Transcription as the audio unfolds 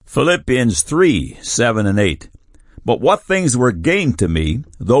Philippians 3:7-8. But what things were gained to me,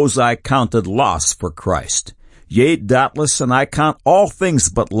 those I counted loss for Christ. Yea, doubtless, and I count all things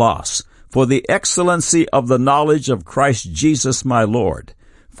but loss, for the excellency of the knowledge of Christ Jesus my Lord,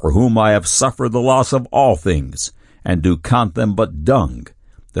 for whom I have suffered the loss of all things, and do count them but dung,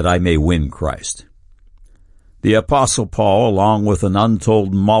 that I may win Christ. The Apostle Paul, along with an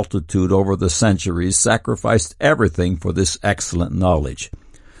untold multitude over the centuries, sacrificed everything for this excellent knowledge.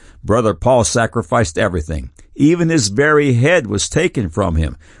 Brother Paul sacrificed everything. Even his very head was taken from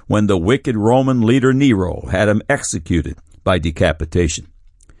him when the wicked Roman leader Nero had him executed by decapitation.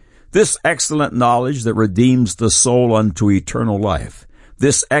 This excellent knowledge that redeems the soul unto eternal life,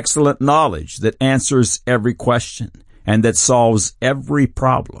 this excellent knowledge that answers every question and that solves every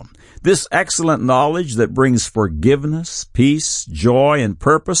problem, this excellent knowledge that brings forgiveness, peace, joy, and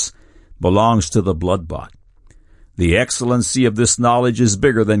purpose belongs to the blood-bought. The excellency of this knowledge is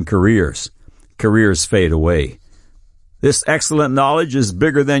bigger than careers. Careers fade away. This excellent knowledge is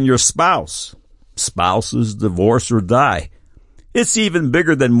bigger than your spouse. Spouses divorce or die. It's even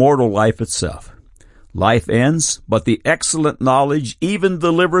bigger than mortal life itself. Life ends, but the excellent knowledge even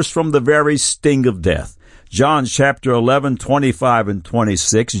delivers from the very sting of death. John chapter 11:25 and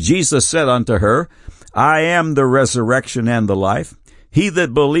 26, Jesus said unto her, I am the resurrection and the life. He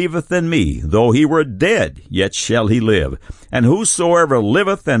that believeth in me, though he were dead, yet shall he live. And whosoever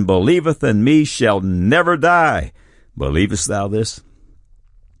liveth and believeth in me shall never die. Believest thou this?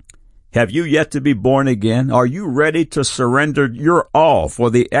 Have you yet to be born again? Are you ready to surrender your all for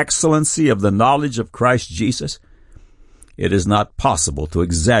the excellency of the knowledge of Christ Jesus? It is not possible to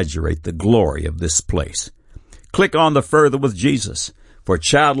exaggerate the glory of this place. Click on the Further with Jesus for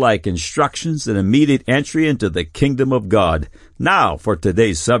childlike instructions and immediate entry into the kingdom of God. Now for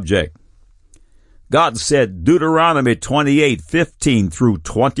today's subject. God said, Deuteronomy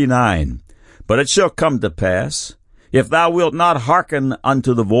 28:15-29, But it shall come to pass, if thou wilt not hearken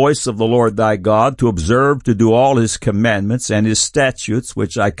unto the voice of the Lord thy God, to observe to do all his commandments and his statutes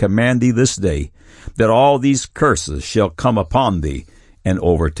which I command thee this day, that all these curses shall come upon thee and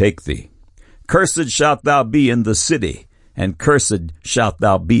overtake thee. Cursed shalt thou be in the city, and cursed shalt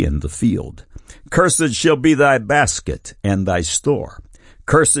thou be in the field. Cursed shall be thy basket and thy store.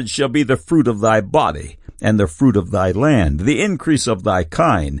 Cursed shall be the fruit of thy body, and the fruit of thy land, the increase of thy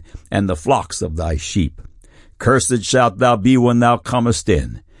kind, and the flocks of thy sheep. Cursed shalt thou be when thou comest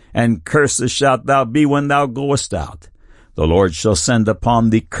in, and cursed shalt thou be when thou goest out. The Lord shall send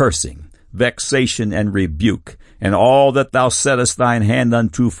upon thee cursing, vexation, and rebuke, and all that thou settest thine hand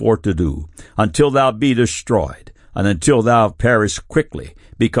unto for to do, until thou be destroyed, and until thou perish quickly,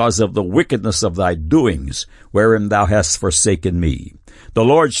 because of the wickedness of thy doings, wherein thou hast forsaken me. The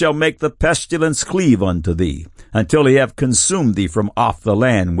Lord shall make the pestilence cleave unto thee, until he have consumed thee from off the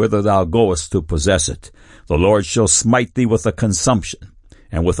land whither thou goest to possess it. The Lord shall smite thee with a consumption,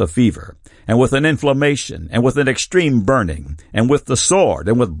 and with a fever, and with an inflammation, and with an extreme burning, and with the sword,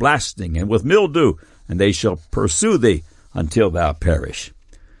 and with blasting, and with mildew, and they shall pursue thee until thou perish.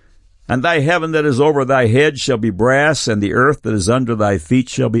 And thy heaven that is over thy head shall be brass, and the earth that is under thy feet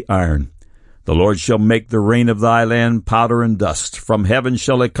shall be iron. The Lord shall make the rain of thy land powder and dust. From heaven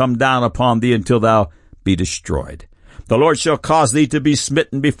shall it come down upon thee until thou be destroyed. The Lord shall cause thee to be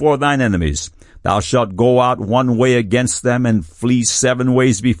smitten before thine enemies. Thou shalt go out one way against them, and flee 7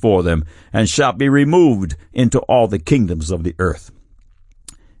 ways before them, and shalt be removed into all the kingdoms of the earth.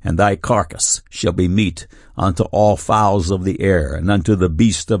 And thy carcass shall be meat unto all fowls of the air, and unto the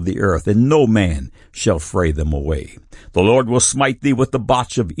beasts of the earth, and no man shall fray them away. The Lord will smite thee with the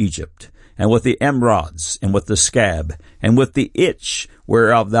botch of Egypt, and with the emerods, and with the scab, and with the itch,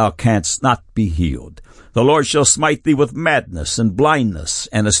 whereof thou canst not be healed. The Lord shall smite thee with madness, and blindness,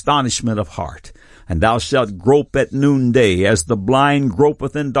 and astonishment of heart. And thou shalt grope at noonday, as the blind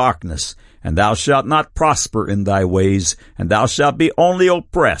gropeth in darkness. And thou shalt not prosper in thy ways, and thou shalt be only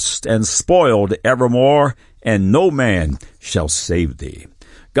oppressed and spoiled evermore, and no man shall save thee.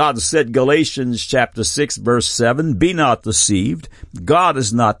 God said, Galatians chapter 6, verse 7, Be not deceived, God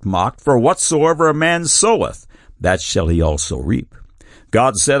is not mocked, for whatsoever a man soweth, that shall he also reap.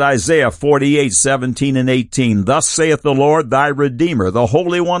 God said, Isaiah 48:17 and 18, Thus saith the Lord thy Redeemer, the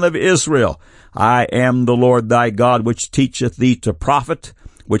Holy One of Israel, I am the Lord thy God, which teacheth thee to profit,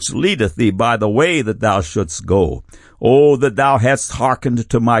 which leadeth thee by the way that thou shouldst go. O that thou hadst hearkened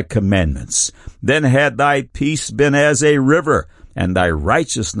to my commandments! Then had thy peace been as a river, and thy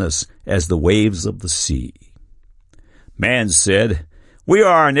righteousness as the waves of the sea. Man said, We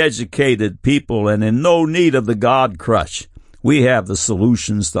are an educated people and in no need of the God crush. We have the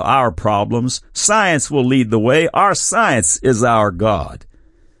solutions to our problems. Science will lead the way. Our science is our God.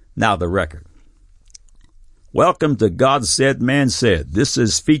 Now the record. Welcome to God Said, Man Said. This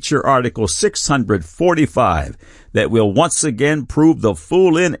is feature article 645 that will once again prove the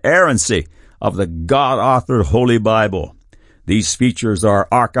full inerrancy of the God-authored Holy Bible. These features are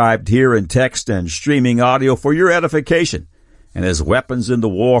archived here in text and streaming audio for your edification and as weapons in the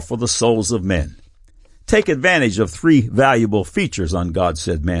war for the souls of men. Take advantage of 3 valuable features on God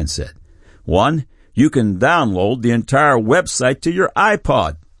Said, Man Said. 1, you can download the entire website to your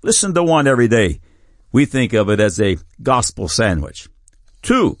iPod. Listen to one every day. We think of it as a gospel sandwich.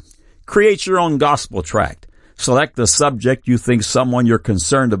 2, create your own gospel tract. Select the subject you think someone you're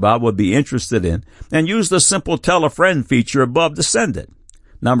concerned about would be interested in, and use the simple tell a friend feature above to send it.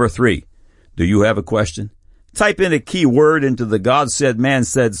 Number 3, do you have a question? Type in a keyword into the God Said, Man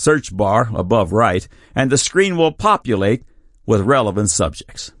Said search bar above right, and the screen will populate with relevant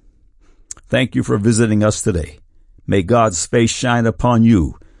subjects. Thank you for visiting us today. May God's face shine upon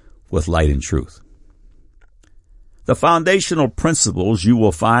you with light and truth. The foundational principles you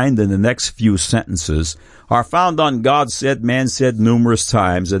will find in the next few sentences are found on God Said, Man Said numerous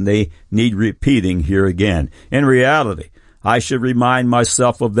times, and they need repeating here again. In reality, I should remind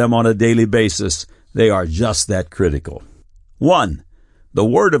myself of them on a daily basis. They are just that critical. 1, the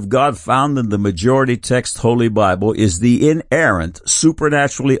Word of God found in the majority text Holy Bible is the inerrant,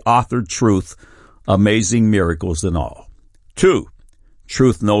 supernaturally authored truth, amazing miracles and all. 2,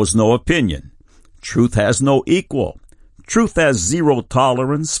 truth knows no opinion. Truth has no equal. Truth has zero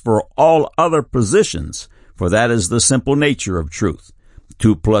tolerance for all other positions, for that is the simple nature of truth.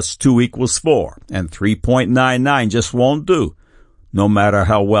 2 plus 2 equals 4, and 3.99 just won't do, no matter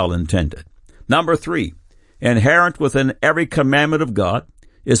how well intended. Number 3, inherent within every commandment of God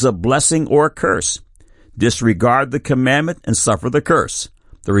is a blessing or a curse. Disregard the commandment and suffer the curse,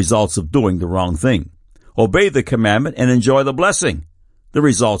 the results of doing the wrong thing. Obey the commandment and enjoy the blessing, the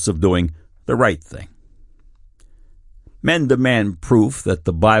results of doing the right thing. Men demand proof that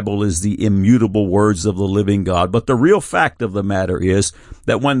the Bible is the immutable words of the living God, but the real fact of the matter is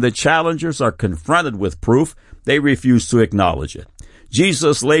that when the challengers are confronted with proof, they refuse to acknowledge it.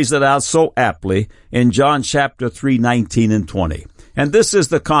 Jesus lays it out so aptly in John chapter 3:19 and 20. And this is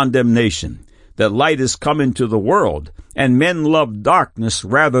the condemnation, that light is come into the world, and men love darkness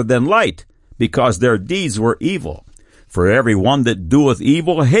rather than light, because their deeds were evil. For every one that doeth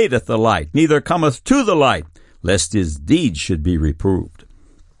evil hateth the light, neither cometh to the light, lest his deeds should be reproved.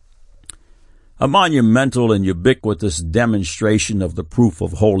 A monumental and ubiquitous demonstration of the proof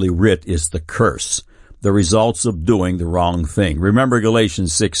of Holy Writ is the curse, the results of doing the wrong thing. Remember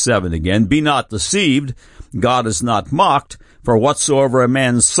Galatians 6:7 again. Be not deceived, God is not mocked, for whatsoever a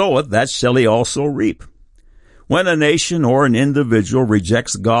man soweth, that shall he also reap. When a nation or an individual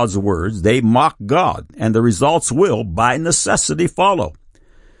rejects God's words, they mock God, and the results will, by necessity, follow.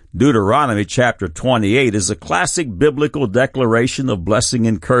 Deuteronomy chapter 28 is a classic biblical declaration of blessing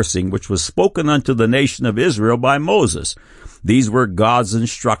and cursing, which was spoken unto the nation of Israel by Moses. These were God's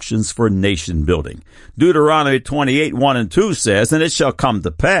instructions for nation building. Deuteronomy 28:1 and 2 says, And it shall come to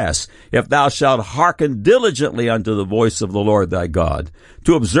pass, if thou shalt hearken diligently unto the voice of the Lord thy God,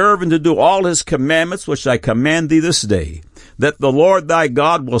 to observe and to do all his commandments which I command thee this day, that the Lord thy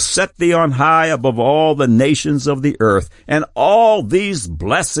God will set thee on high above all the nations of the earth, and all these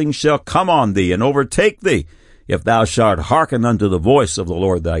blessings shall come on thee and overtake thee, if thou shalt hearken unto the voice of the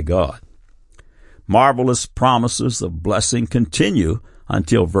Lord thy God. Marvelous promises of blessing continue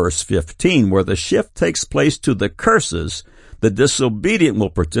until verse 15, where the shift takes place to the curses the disobedient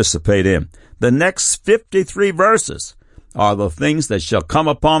will participate in. The next 53 verses are the things that shall come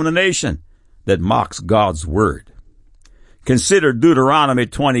upon the nation that mocks God's word. Consider Deuteronomy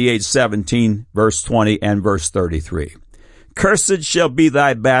 28:17, verse 20, and verse 33. Cursed shall be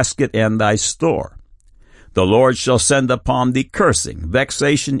thy basket and thy store. The Lord shall send upon thee cursing,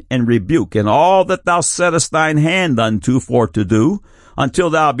 vexation, and rebuke, in all that thou settest thine hand unto for to do, until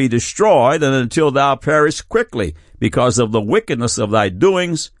thou be destroyed, and until thou perish quickly, because of the wickedness of thy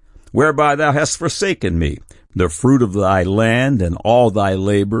doings, whereby thou hast forsaken me. The fruit of thy land and all thy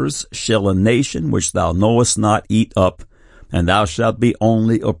labors shall a nation which thou knowest not eat up, and thou shalt be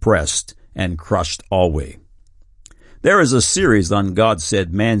only oppressed and crushed alway. There is a series on God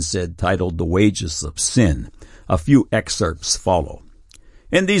Said, Man Said titled The Wages of Sin. A few excerpts follow.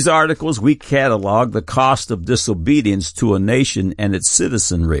 In these articles, we catalog the cost of disobedience to a nation and its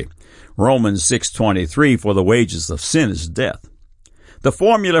citizenry. Romans 6:23, for the wages of sin is death. The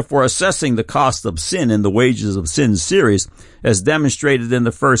formula for assessing the cost of sin in the Wages of Sin series, as demonstrated in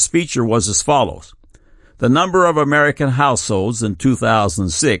the first feature, was as follows. The number of American households in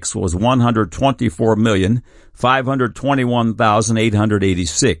 2006 was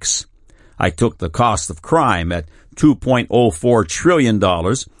 124,521,886. I took the cost of crime at $2.04 trillion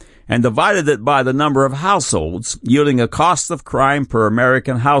and divided it by the number of households, yielding a cost of crime per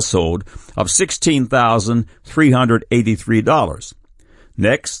American household of $16,383.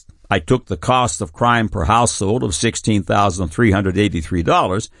 Next, I took the cost of crime per household of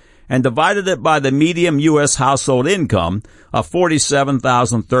 $16,383 and divided it by the median U.S. household income of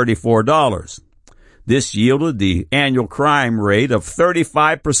 $47,034. This yielded the annual crime rate of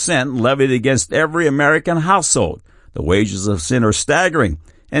 35% levied against every American household. The wages of sin are staggering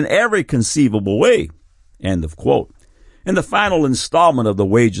in every conceivable way. End of quote. In the final installment of the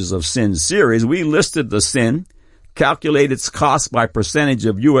Wages of Sin series, we listed the sin, calculate its cost by percentage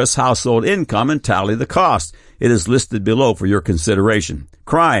of U.S. household income, and tally the cost. It is listed below for your consideration.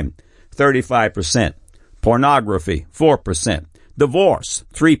 Crime, 35%. Pornography, 4%. Divorce,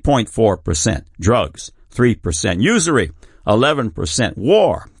 3.4%. Drugs, 3%. Usury, 11%.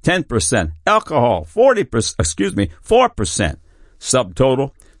 War, 10%. Alcohol, 4%.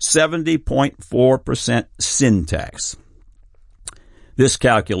 Subtotal, 70.4% sin tax. This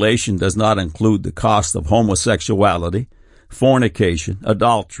calculation does not include the cost of homosexuality, fornication,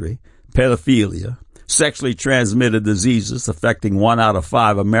 adultery, pedophilia, sexually transmitted diseases affecting 1 out of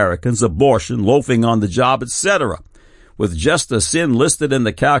 5 Americans, abortion, loafing on the job, etc. With just the sin listed in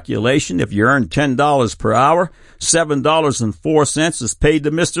the calculation, if you earn $10 per hour, $7.04 is paid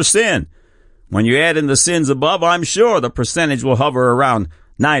to Mr. Sin. When you add in the sins above, I'm sure the percentage will hover around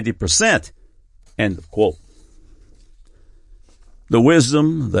 90%. End of quote. The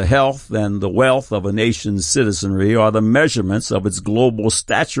wisdom, the health, and the wealth of a nation's citizenry are the measurements of its global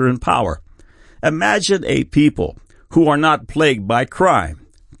stature and power. Imagine a people who are not plagued by crime,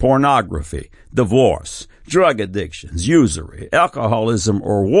 pornography, divorce, drug addictions, usury, alcoholism,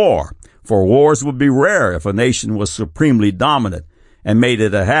 or war. For wars would be rare if a nation was supremely dominant and made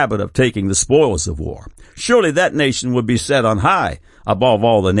it a habit of taking the spoils of war. Surely that nation would be set on high above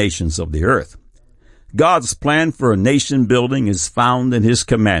all the nations of the earth. God's plan for a nation building is found in His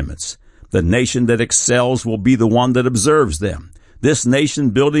commandments. The nation that excels will be the one that observes them. This nation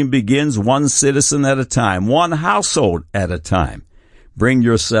building begins one citizen at a time, one household at a time. Bring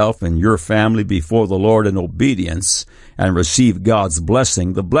yourself and your family before the Lord in obedience and receive God's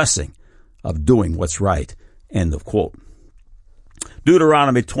blessing, the blessing of doing what's right. End of quote.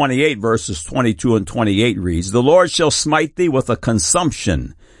 Deuteronomy 28 verses 22 and 28 reads, "The Lord shall smite thee with a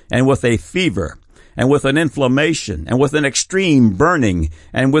consumption and with a fever, and with an inflammation, and with an extreme burning,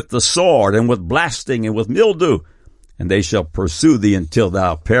 and with the sword, and with blasting, and with mildew, and they shall pursue thee until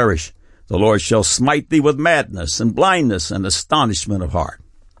thou perish. The Lord shall smite thee with madness, and blindness, and astonishment of heart."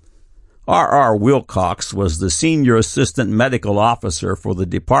 R.R. Wilcox was the senior assistant medical officer for the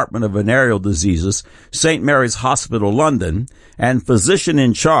Department of Venereal Diseases, St. Mary's Hospital, London, and physician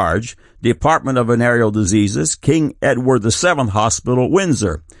in charge, Department of Venereal Diseases, King Edward VII Hospital,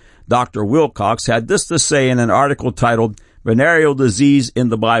 Windsor. Dr. Wilcox had this to say in an article titled "Venereal Disease in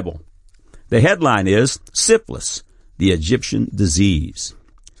the Bible." The headline is Syphilis, the Egyptian Disease.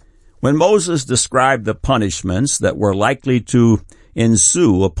 When Moses described the punishments that were likely to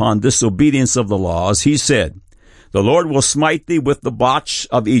ensue upon disobedience of the laws, he said, "The Lord will smite thee with the botch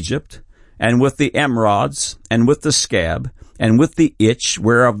of Egypt, and with the emerods, and with the scab, and with the itch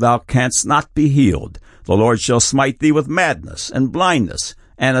whereof thou canst not be healed. The Lord shall smite thee with madness, and blindness,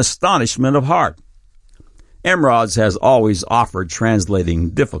 and astonishment of heart." Emerods has always offered translating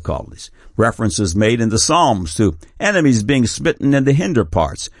difficulties. References made in the Psalms to enemies being smitten in the hinder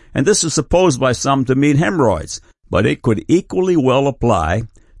parts, and this is supposed by some to mean hemorrhoids, but it could equally well apply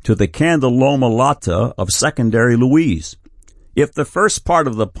to the candyloma lata of secondary Louise. If the first part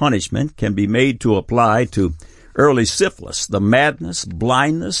of the punishment can be made to apply to early syphilis, the madness,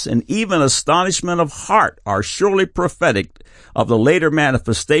 blindness, and even astonishment of heart are surely prophetic of the later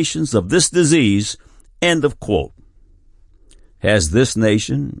manifestations of this disease. End of quote. Has this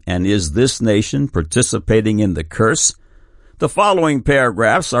nation and is this nation participating in the curse? The following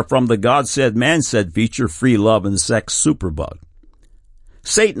paragraphs are from the God Said, Man Said feature, Free Love and Sex Superbug.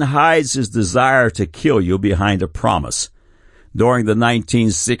 Satan hides his desire to kill you behind a promise. During the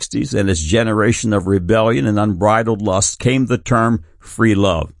 1960s and its generation of rebellion and unbridled lust came the term free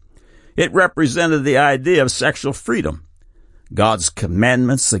love. It represented the idea of sexual freedom. God's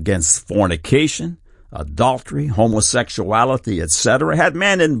commandments against fornication, adultery, homosexuality, etc. had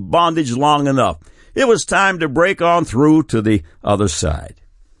man in bondage long enough. It was time to break on through to the other side.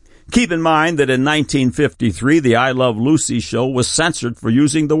 Keep in mind that in 1953, the I Love Lucy show was censored for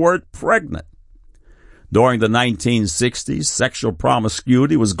using the word pregnant. During the 1960s, sexual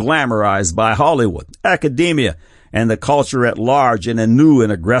promiscuity was glamorized by Hollywood, academia, and the culture at large in a new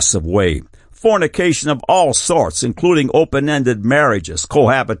and aggressive way. Fornication of all sorts, including open-ended marriages,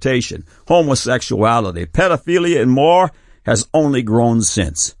 cohabitation, homosexuality, pedophilia, and more, has only grown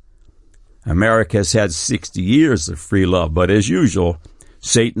since. America has had 60 years of free love, but as usual,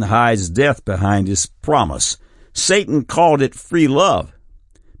 Satan hides death behind his promise. Satan called it free love.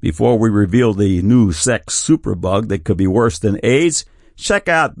 Before we reveal the new sex superbug that could be worse than AIDS, check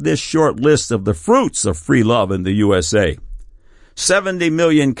out this short list of the fruits of free love in the USA. 70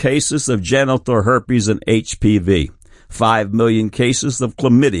 million cases of genital herpes and HPV, 5 million cases of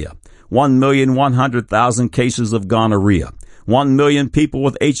chlamydia, 1,100,000 cases of gonorrhea, 1 million people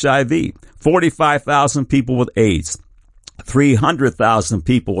with HIV, 45,000 people with AIDS, 300,000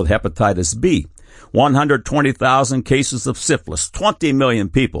 people with hepatitis B, 120,000 cases of syphilis, 20 million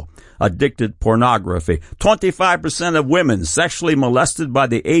people addicted to pornography, 25% of women sexually molested by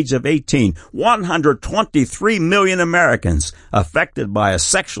the age of 18, 123 million Americans affected by a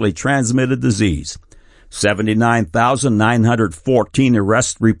sexually transmitted disease, 79,914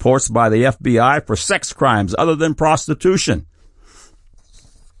 arrest reports by the FBI for sex crimes other than prostitution,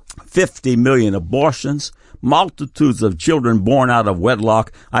 50 million abortions, multitudes of children born out of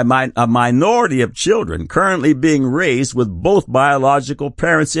wedlock, a minority of children currently being raised with both biological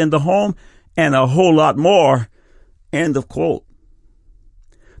parents in the home, and a whole lot more. End of quote.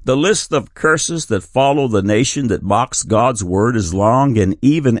 The list of curses that follow the nation that mocks God's word is long and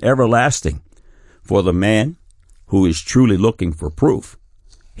even everlasting. For the man who is truly looking for proof,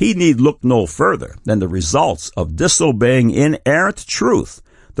 he need look no further than the results of disobeying inerrant truth,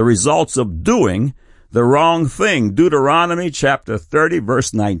 the results of doing the wrong thing. Deuteronomy chapter 30,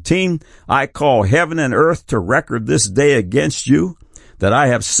 verse 19, I call heaven and earth to record this day against you, that I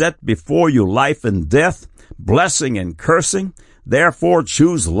have set before you life and death, blessing and cursing. Therefore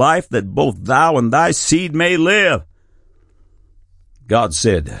choose life, that both thou and thy seed may live. God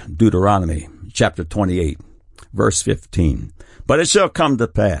said, Deuteronomy chapter 28, verse 15, but it shall come to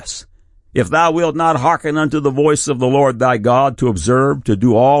pass, if thou wilt not hearken unto the voice of the Lord thy God, to observe, to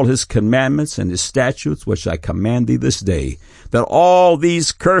do all his commandments and his statutes, which I command thee this day, that all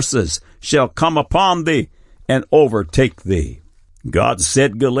these curses shall come upon thee and overtake thee. God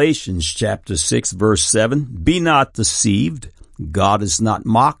said, Galatians chapter 6, verse 7, be not deceived, God is not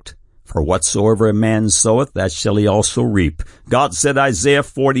mocked. For whatsoever a man soweth, that shall he also reap. God said, Isaiah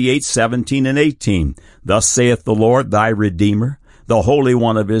 48, 17 and 18, thus saith the Lord thy Redeemer, the Holy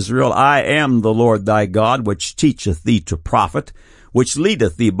One of Israel, I am the Lord thy God, which teacheth thee to profit, which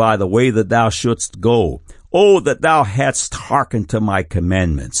leadeth thee by the way that thou shouldst go. Oh, that thou hadst hearkened to my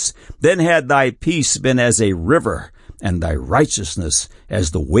commandments. Then had thy peace been as a river, and thy righteousness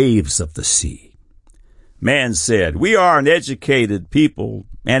as the waves of the sea. Man said, we are an educated people,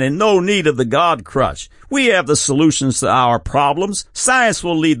 and in no need of the God crutch. We have the solutions to our problems. Science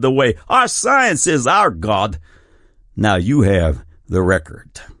will lead the way. Our science is our God. Now you have the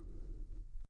record.